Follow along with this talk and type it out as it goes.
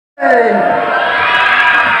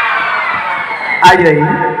आयै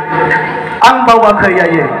आं बावाखै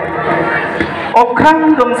आयै अख्रां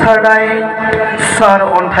गोमसारनाय सार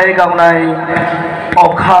अन्थाइ गावनाय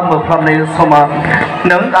अखा मोफ्लामनाय समा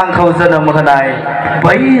नों आंखौ जोनोम होनाय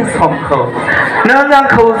बै समखौ नों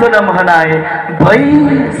आंखौ जोनोम होनाय बै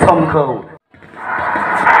समखौ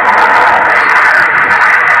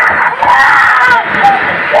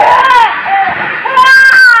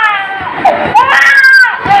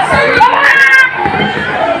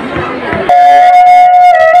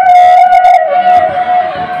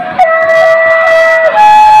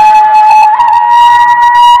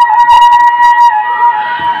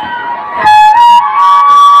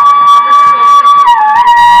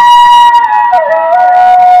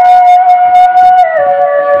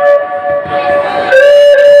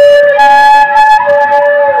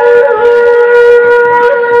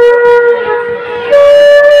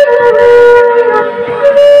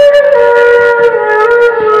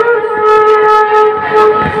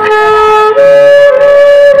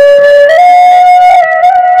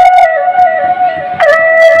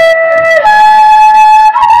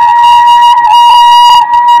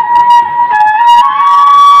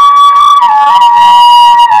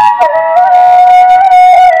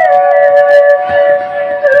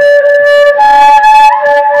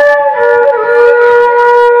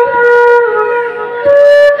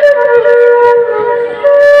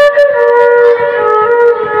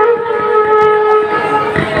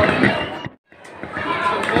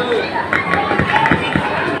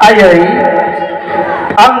आयै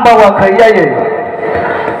आं बावाखै आयै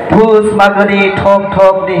पुस मागोनि थब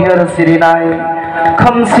थब निहोर सिरिनाय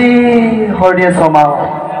खोमसि हरनि समाव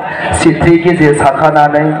सिथ्रि गेजेर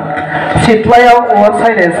साखानानै सिथ्लायाव अर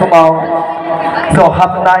सायनाय समाव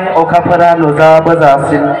जहाबनाय अखाफोरा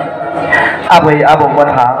नुजाबोजासिम आबै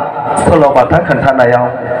आबौमोनहा सल'बाथा खोन्थानायाव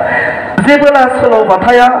जेब्ला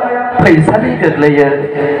सल'बाथाया फैसालि गोग्लैयो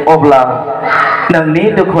अब्ला नोंनि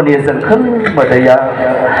दुखुनि जोंखोल मोदैया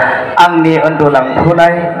आंनि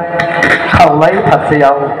उन्दुलांफुनाय खावलाय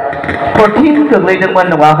फारसेयाव फरथिं गोग्लैदोंमोन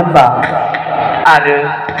नङा होनबा आरो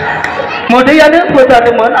मोदैयानो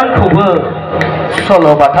फोजादोंमोन आंखौबो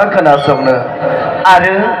सल'बाथा खोनासंनो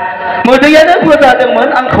आरो मोदैयानो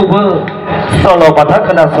फोजादोंमोन आंखौबो सल'बाथा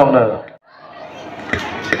खोनासंनो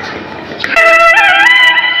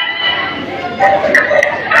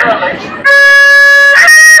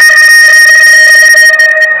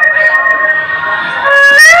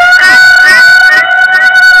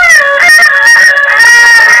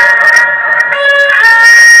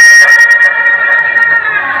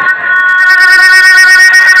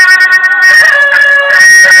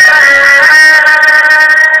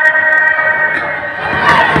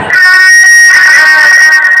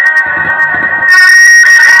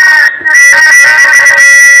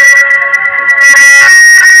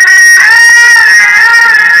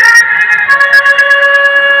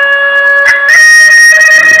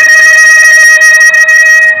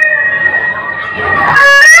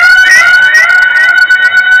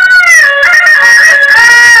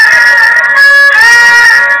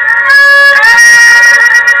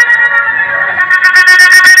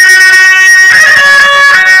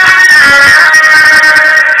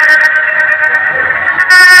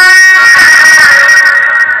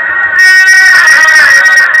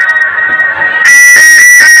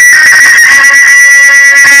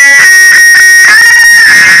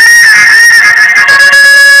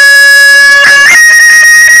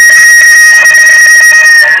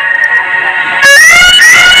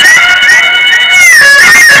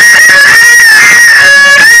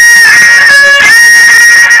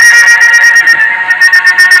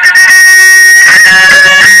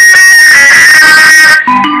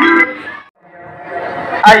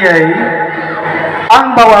आयै आं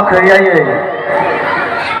बावाखै आयै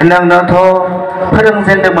नोंनोथ'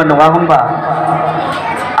 फोरोंजेनदोंमोन नङा होनबा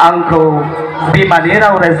आंखौ बिमानि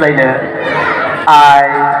राव रायज्लायनो आइ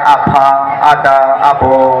आफा आदा आब'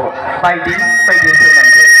 बायदि बायदि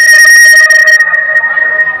सोमोन्दो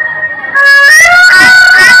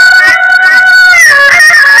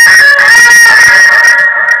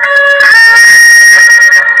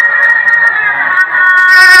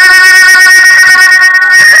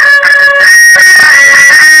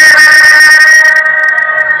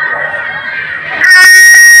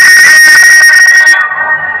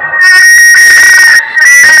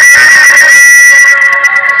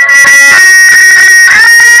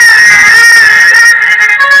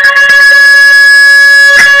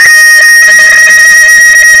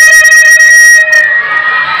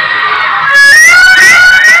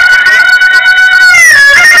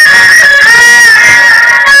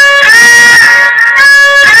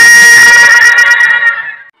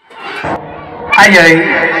आयै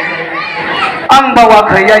आं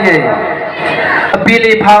बावाखै आयै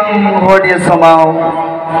बिलिफां हरनि समाव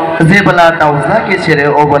जेब्ला दाउज्ला गेसेरो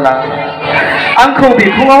अब्ला आंखौ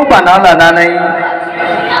बिखुङाव बाना लानानै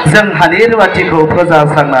जोंहानि रुवाथिखौ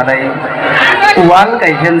फोजास्रांनानै उवाल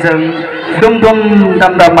गायहेनजों दुम दुम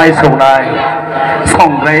दाम दाम माइ सौनाय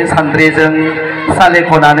संग्राय सान्द्रिजों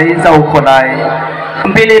सालिख'नानै जावख'नाय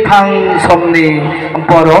बिलिफां समनि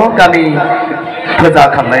बर' गामि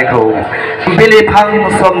फोजाखांनायखौ बिलिफां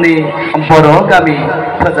समनि बर' गामि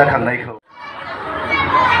फोजाखांनायखौ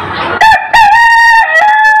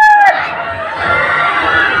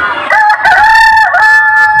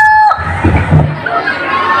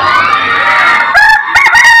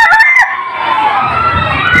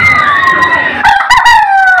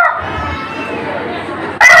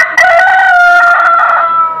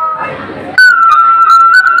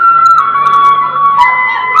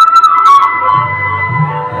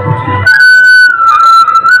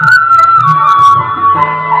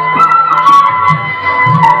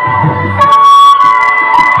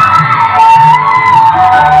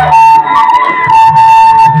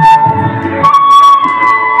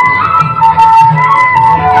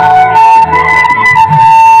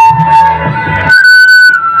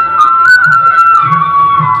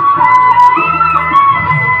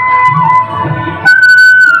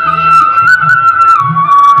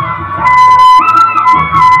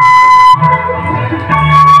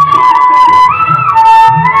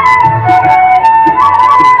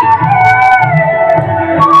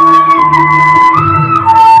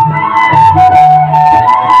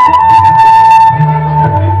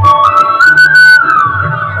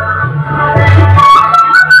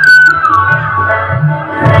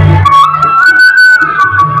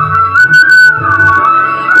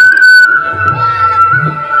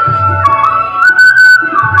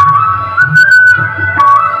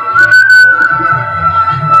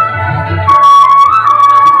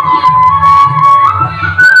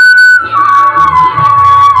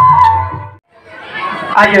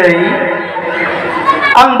आयै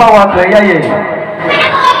आं बावाखै आयै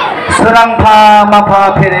सोरांफा माफा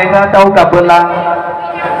फेरेंगा दाउ गाबोला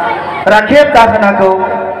राखेब दाहोनाखौ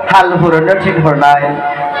हाल हुरनो थिनहरनाय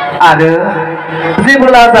आरो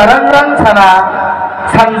जेब्ला जारांरां साना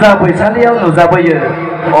सानजा बैसालियाव नुजाबोयो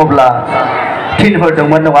अब्ला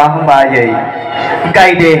थिनहरदोंमोन नङा होनबा आयै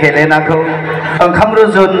गायदे हेलेनाखौ ओंखाम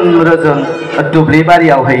रुजुन रुजुन दुब्लि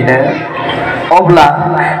बारियाव हैनो अब्ला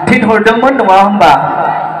थिनहरदोंमोन नङा होनबा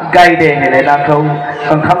गायदे हेलेनाखौ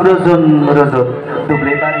ओंखाम रुजुन रुजुन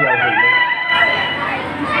दुब्लि बारियाव हैनो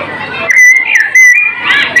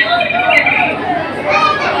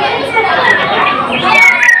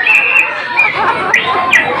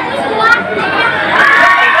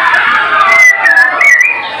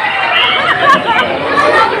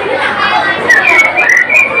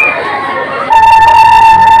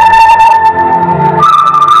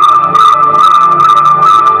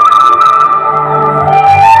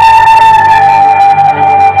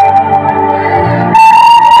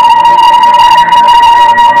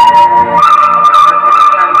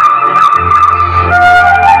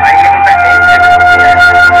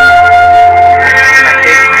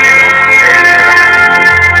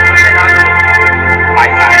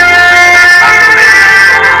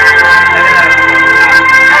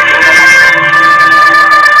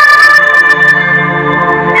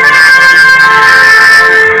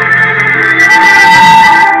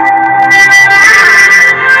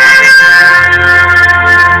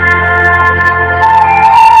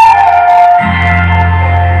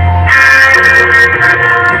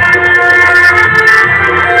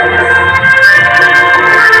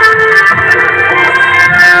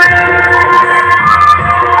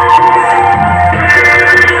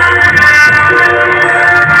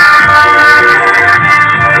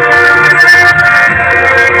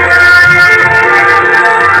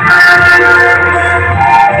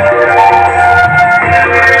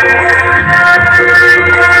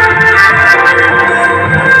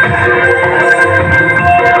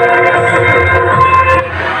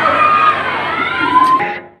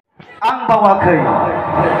बावाखै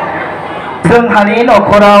जोंहानि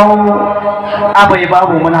न'खराव आबै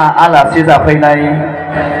आबौमोनहा आलासि जाफैनाय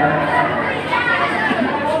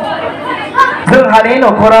जोंहानि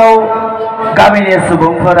न'खराव गामिनि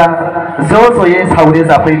सुबुंफोरा ज' ज'यै सावरि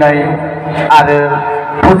जाफैनाय आरो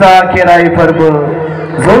फुजा खेराइ फोरबो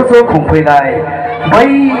ज' ज' खुंफैनाय बै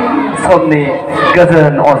समनि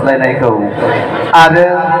गोजोन अनज्लायनायखौ आरो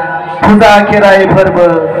फुजा खेराइ फोरबो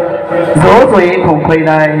ज' ज'यै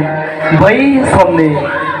खुंफैनाय बै समनि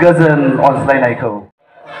गोजोन अनज्लायनायखौ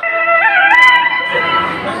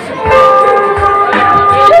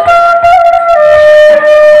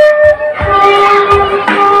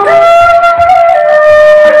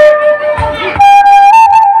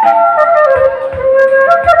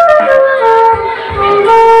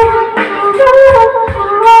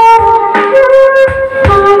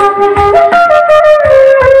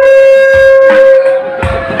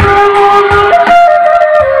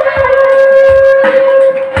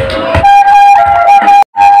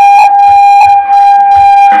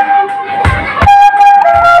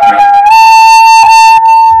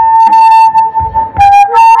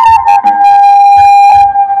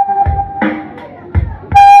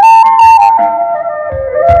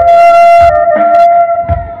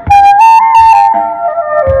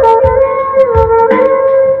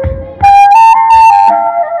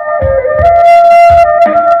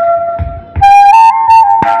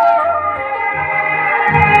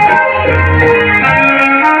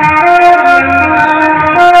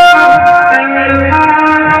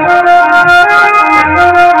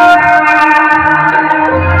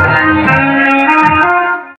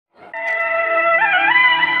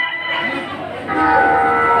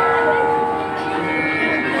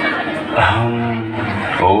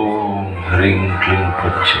ओम ह्रीं क्लीं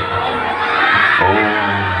फच्चे ओम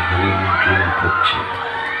ह्रीं क्लीं फच्चे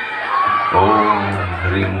ओम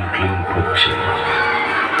ह्रीं क्लीं फच्चे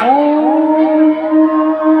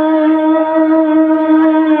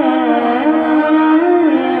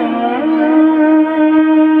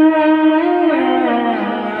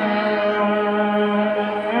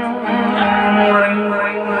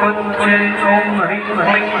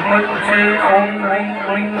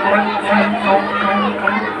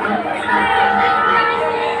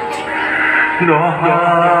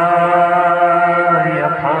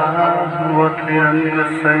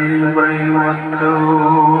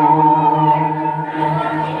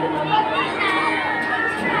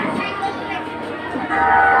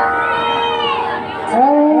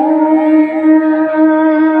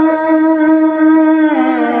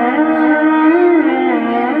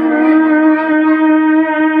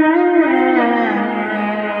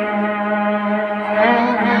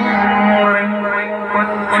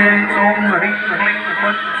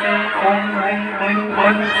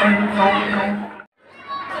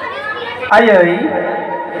आयै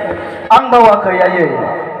आं बावाखै आयै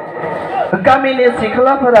गामिनि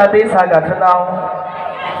सिख्लाफोरा दैसा गाथोनाव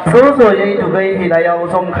ज'ज'यै दुगैहैनायाव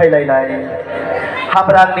जंखायलायनाय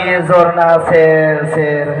हाब्रांनि जरना सेर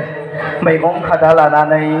सेर मैगं खादा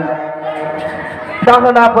लानानै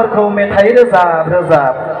दाहोनाफोरखौ मेथाइ रोजाब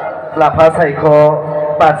रोजाब लाफा सायख'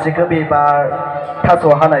 बारसिखो बिबार थास'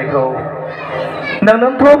 हानायखौ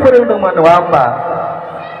नोंनोथ' फोरोंदोंमोन नङा होमबा?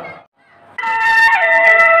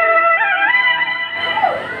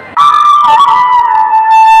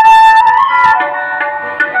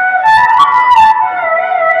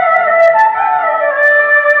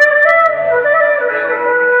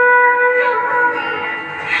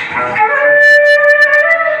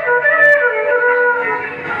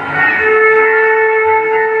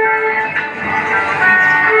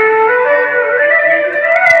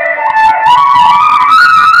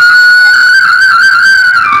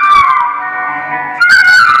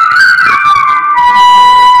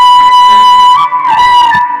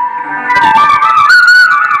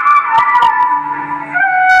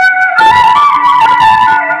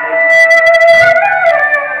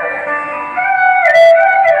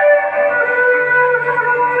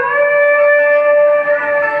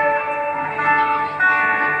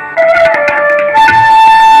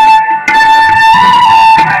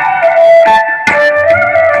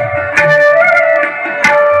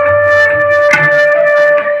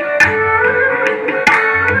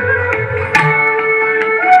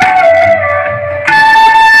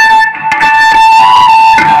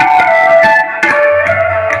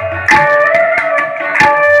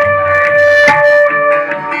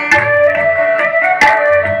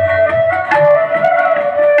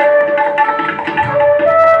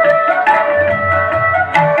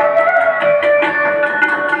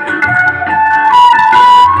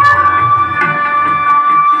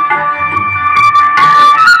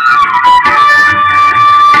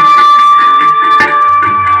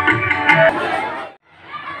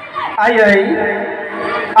 आयै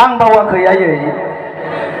आं बावाखै आयै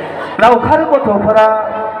लावखार गथ'फोरा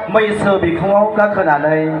मैसो बिखुङाव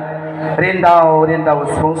गाखोनानै रिन्दाव रिन्दाव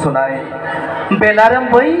सिफुं सुनाय बेलारोम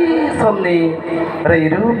बै समनि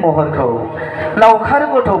रैरुब महरखौ लावखार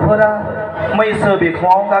गथ'फोरा मैसो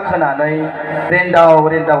बिखुङाव गाखोनानै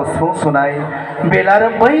रिन्दाव रिन्दाव सिफुं सुनाय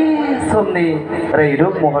बेलारोम बै समनि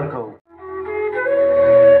रैरुब महरखौ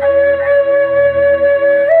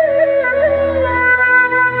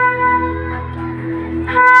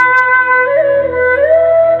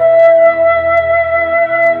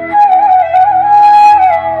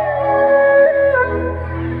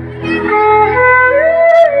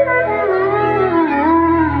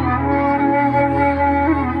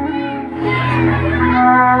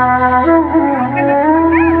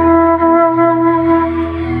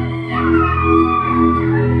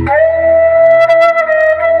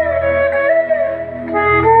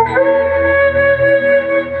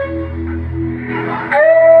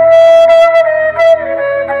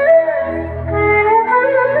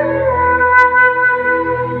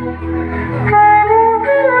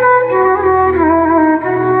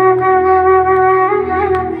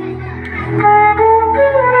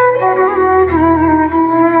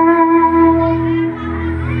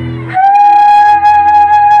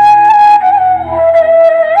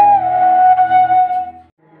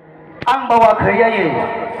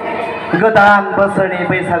गोदान बोसोरनि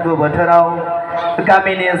बैसागु बोथोराव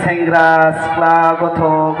गामिनि सेंग्रा सिख्ला गथ'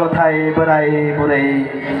 गथाय बोराय बुरै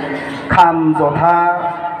खाम जथा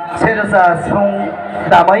सेरजा सिफुं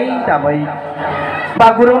दामै दामै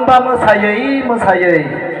बागुरुम्बा मोसायै मोसायै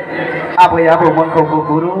आबै आबौमोनखौ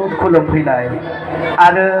गुरु खुलुमफैनाय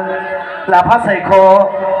आरो लाफा सायख'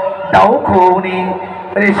 दाउ खौवौनि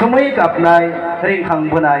रैसुमै गाबनाय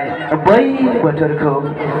रिंखांबोनाय बै बोथोरखौ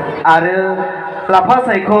आरो लाफा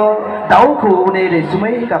सायख' दाउ खौवौनि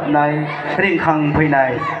रैसुमै गाबनाय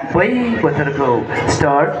रिंखांफैनाय बै बोथोरखौ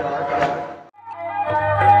स्टार्ट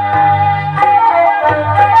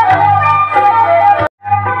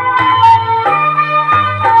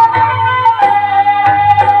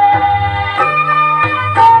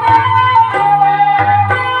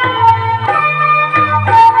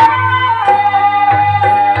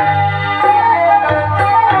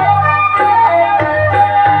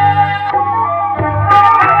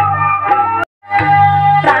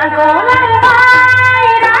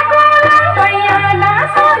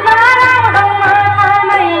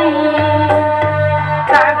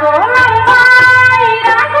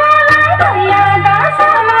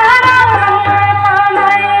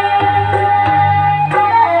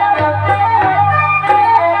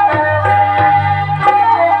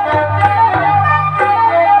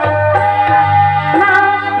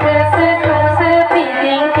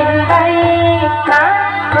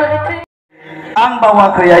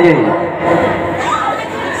बावाखैयै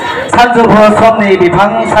सानजौफु समनि बिफां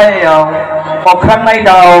सायायाव अख्रां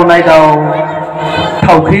नायदाव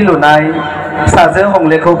थावख्रि लुनाय फिसाजो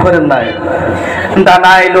हंलेखौ फोरोंनाय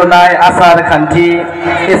दानाय लुनाय आसार खान्थि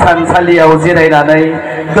इसानसालियाव जिरायनानै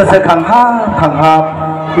गोसोखांहाब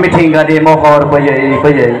मिथिंगानि महर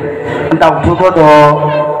बोयै दाउथु गद'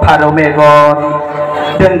 फारौ मेगन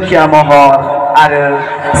दिंखिया महर आरो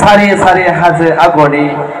सारि सारि हाजो आगरनि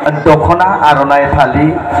दख'ना आर'नाइ फालि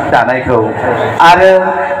दानायखौ आरो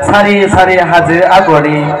सारि सारि हाजो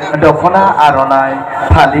आगरनि दख'ना आर'नाइ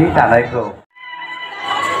फालि दानायखौ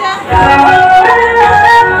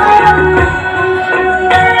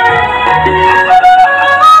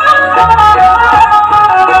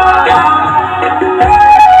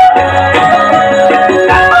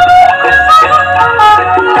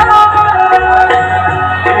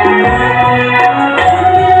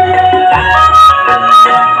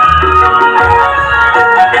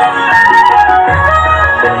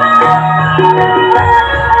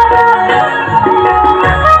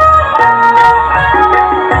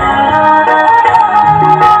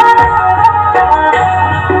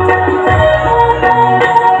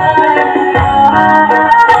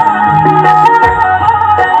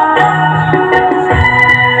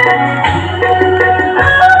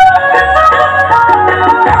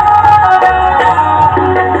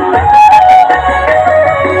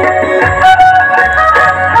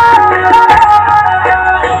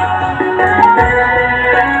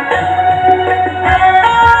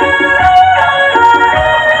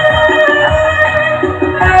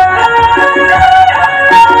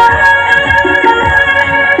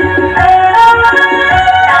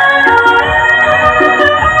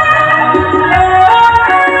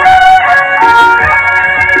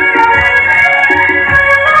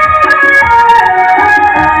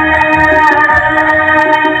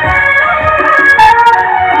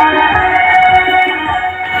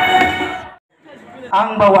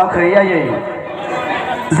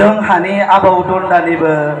जोंहानि आबौ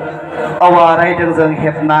दन्दानिबो औवा रायदोंजों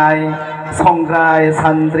हेबनाय संग्राय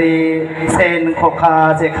सान्द्रि सेन खखा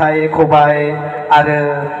जेखाइ खबाइ आरो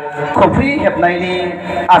खफ्रि हेबनायनि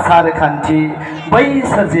आसार खान्थि बै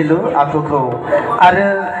सोरजिलु आखुखौ आरो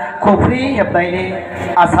खफ्रि हेबनायनि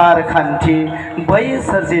आसार खान्थि बै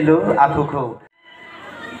सोरजिलु आखुखौ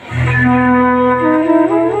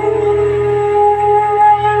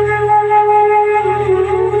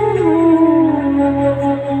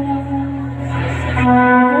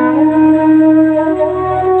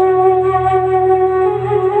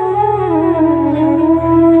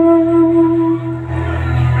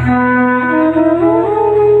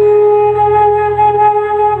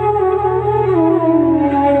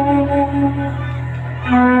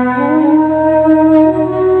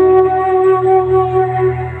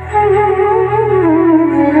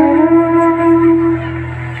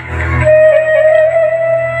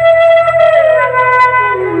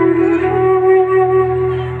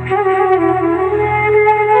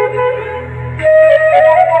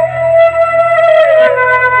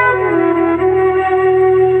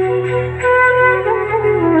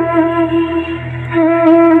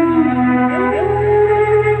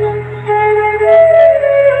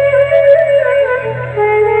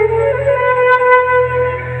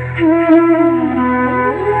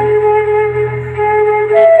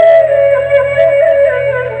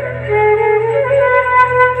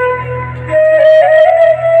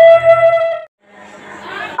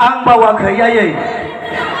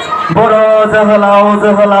बर' जोहोलाव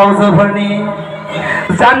जोहोलावजोफोरनि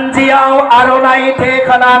जानजियाव आर'नाइ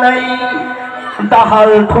थेखानानै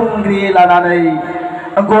दाहाल थुंग्रि लानानै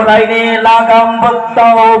गरायनि लागाम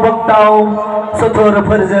बोगदाव बोगदाव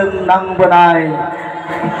सुथुरफोरजों नांबोनाय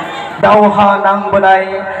दावहा नांबोनाय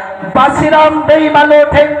बासिराम दैमालु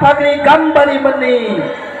थेंफाख्रि गाम्बारिमोननि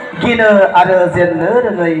गिनो आरो जेननो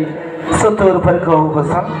रोङै सुथुरफोरखौ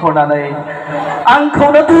होस्रांहरनानै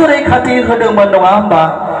आंखौनोथ' रैखाथि होदोंमोन नङा होमबा?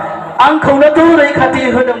 आंखौनोथ' रैखाथि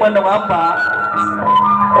होदोंमोन नङा होमबा?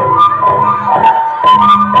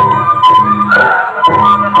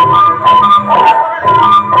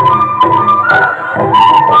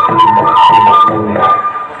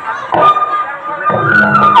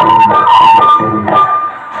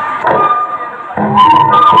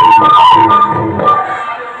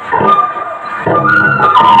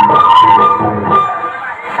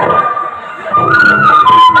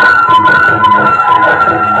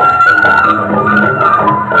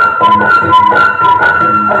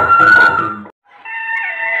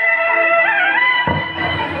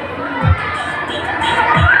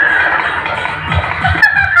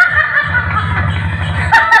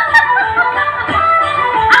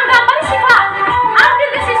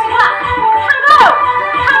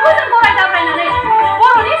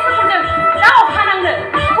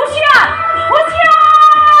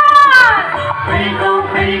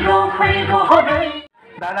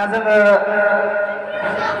 दाना जोङो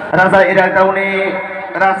राजा इरागदावनि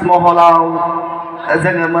राजमहलाव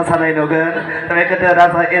जोङो मोसानाय नुगोन। बे गोदो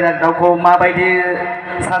राजा इरागदावखौ माबायदि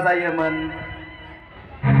साजायोमोन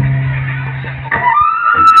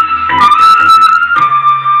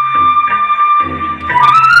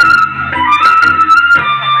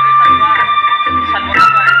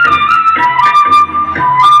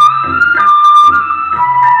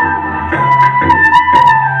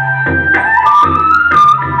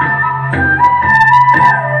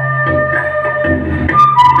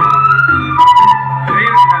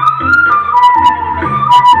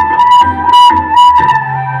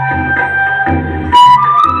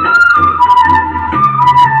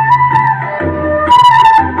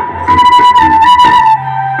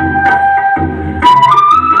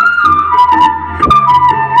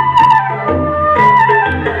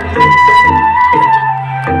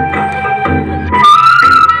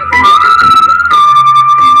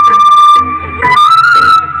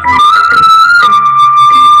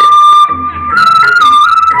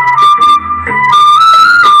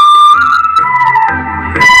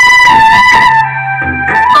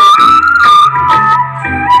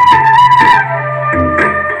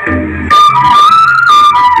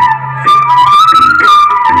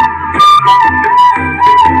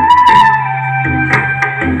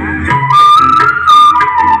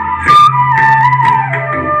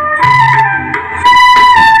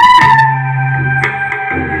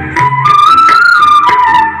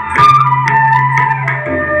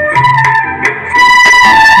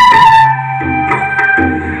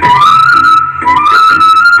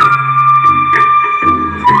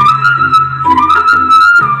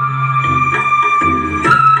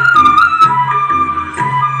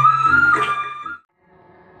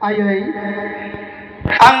आयै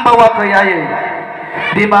आं बावाखै आयै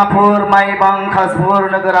डिमापुर माइबां कासपुर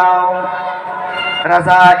नोगोराव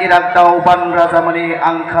राजा इरागदाव बान राजामोननि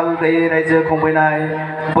आंखाल गैयै रायजो खुंबोनाय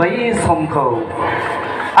बै समखौ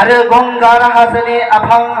आरो गंगार हाजोनि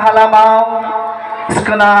आफां हालामाव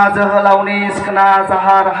सिखोना जोहोलावनि सिखोना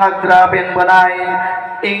जाहार हाग्रा बेंबोनाय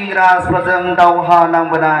इंराजफोरजों दावहा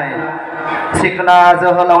नांबोनाय सिखोना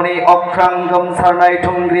जोहोलावनि अख्रां गोमसारनाय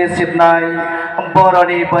थुंग्रि सिबनाय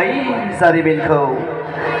बर'नि बै जारिमिनखौ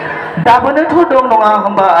दाबोनोथ' दं नङा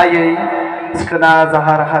होमबा आयै? सिखोना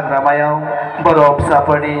जाहार हाग्रामायाव बर'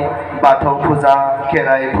 फिसाफोरनि बाथौ फुजा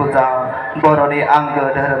खेराइ फुजा बर'नि आंगो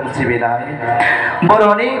धोरोम सिबिनाय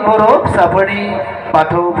बर' फिसाफोरनि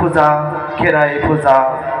बाथौ फुजा खेराइ फुजा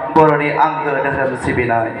बर'नि आंगो धोरोम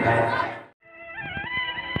सिबिनाय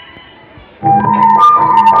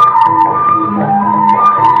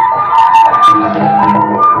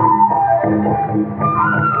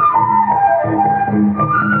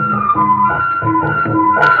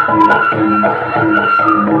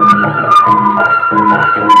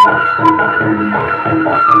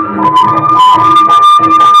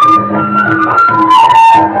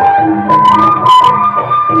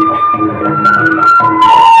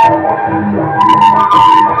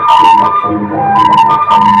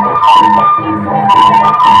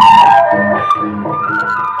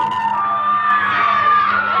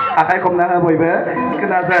आखाइ खबना हो बयबो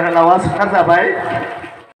सिखोना जोहोलावा सुथार जाबाय।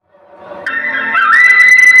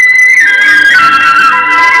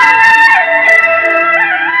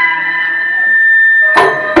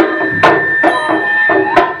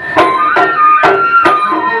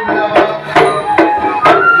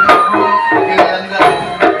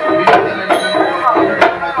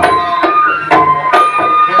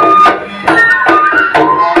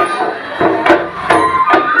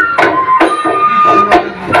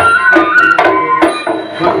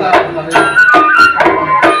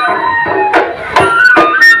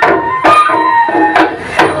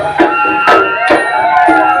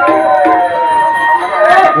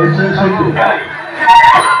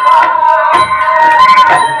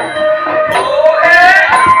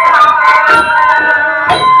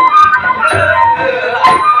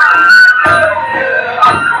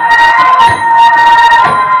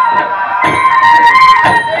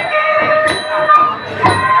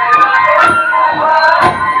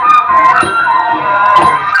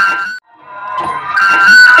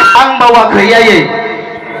 बावाखै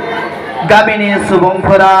गामिनि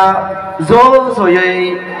सुबुंफोरा ज'यै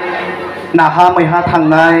नाहा मैहा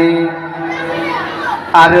थांनाय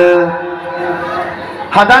आरो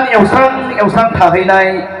हादान एवस्रां थाहैनाय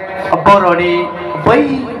बर'नि बै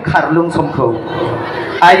खारलुं समखौ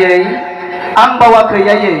आयै आं बावाखै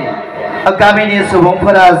आयै गामिनि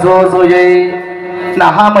सुबुंफोरा ज'यै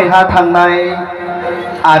नाहा मैहा थांनाय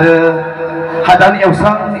आरो हादान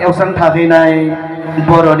एवस्रां थाहैनाय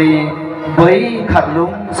बर'नि बै खारलुं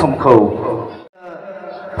समखौ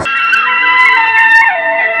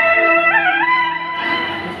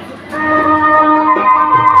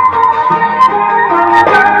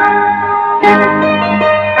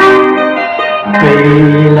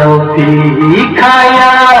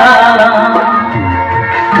बिखाया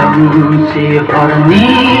खोमसि हरनि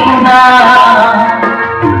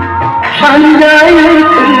सानजायो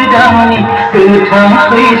गोदाननि गोथां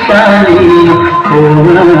फैसालि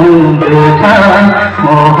गोथां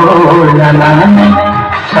महर लानानै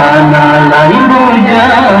सानालाय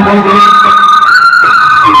मोजां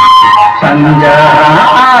सानजा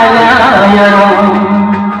आलायारं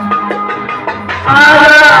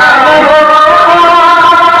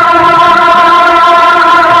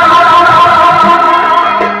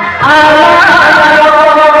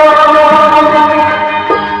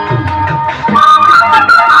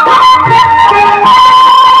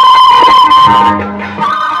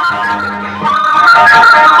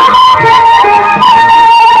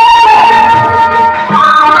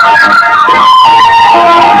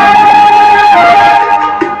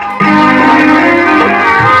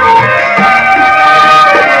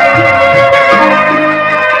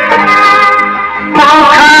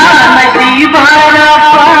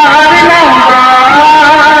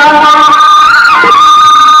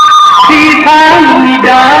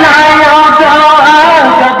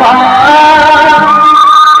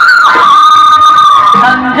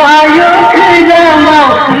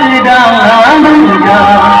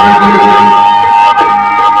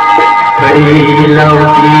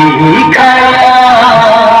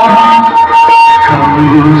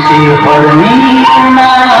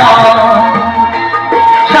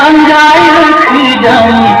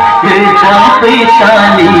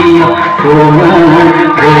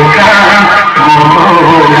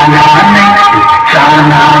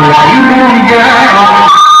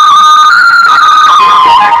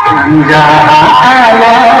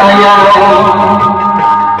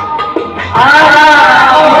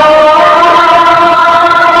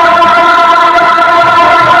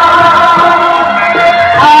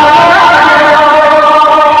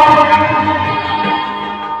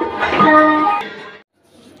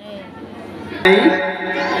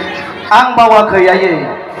आं बावाखै आयै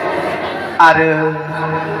आरो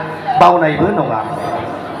बावनायबो नङा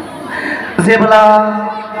जेब्ला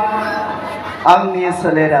आंनि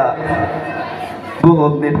सोलेरा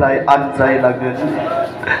बुहुमनिफ्राय आनज्रायलांगोन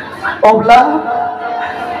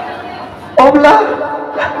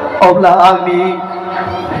अब्ला आंनि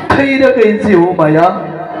थैरोङै जिउमाया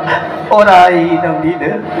अराय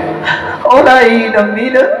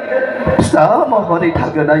नोंनिनो फिसा महरै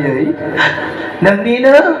थागोन आयै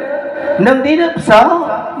नोंनिनो फिसा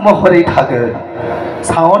महरै थागोन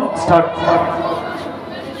साउन्ड स्टार्ट